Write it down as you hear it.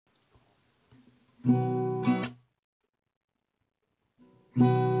Ramblers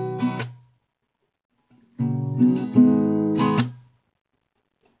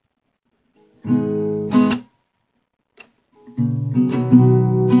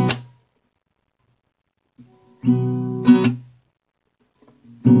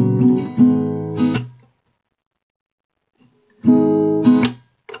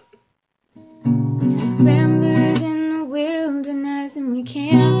in the wilderness, and we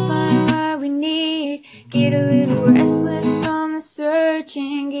can't find what we need. Get a little restless from the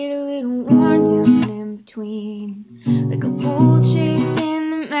searching, get a little worn down in between. Like a bull chasing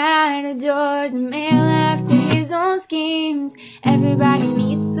the matadors, a man left to his own schemes. Everybody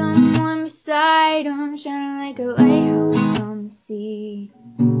needs someone beside him, shining like a lighthouse from the sea.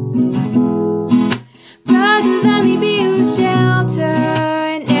 Brother, let me be your shelter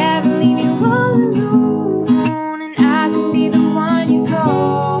and never leave you all alone. And I can be the one you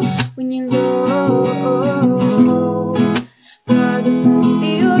call when you're low. Brother, let me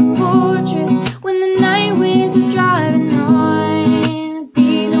be your fortress when the night winds are driving on.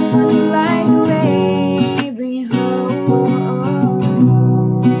 Be the one to light the way, bring you home.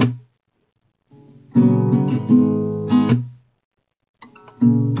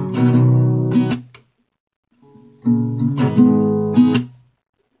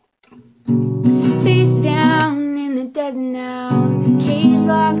 Face down in the desert now, there's a cage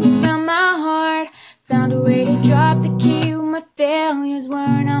locked around my heart. Found a way to drop the key with my failures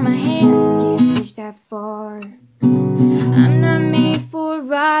weren't on my hands, can't reach that far. I'm not made for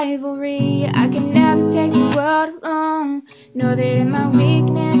rivalry, I can never take the world alone. Know that in my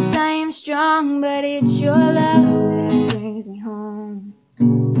weakness I am strong, but it's your love that brings me home.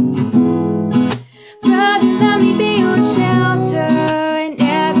 Brother, let me be your shelter and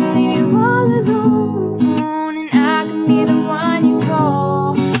never leave you all alone. And I can be the one you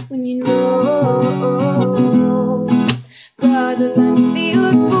call when you're low. Brother, let me be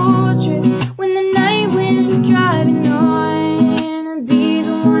your fortress when the night winds are driving on. And be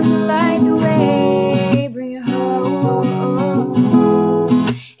the one to light the way, bring you home.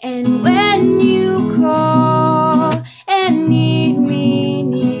 And when you call and need me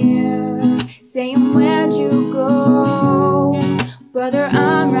near, saying where'd you go, brother,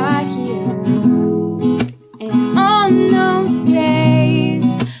 I'm right here. And on those days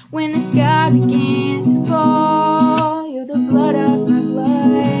when the sky begins to fall, you're the blood of my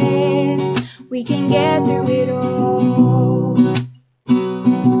blood, we can get through it all.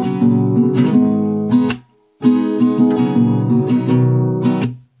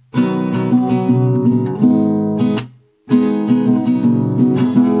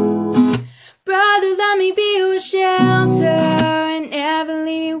 Brother, let me be your shelter and never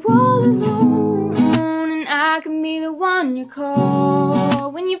leave you all alone. And I can be the one you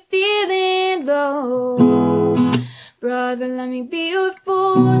call when you're feeling low. Brother, let me be your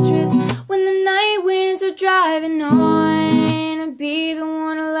fortress when the night winds are driving on. And be the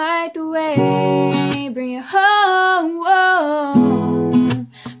one to light the way, bring you home.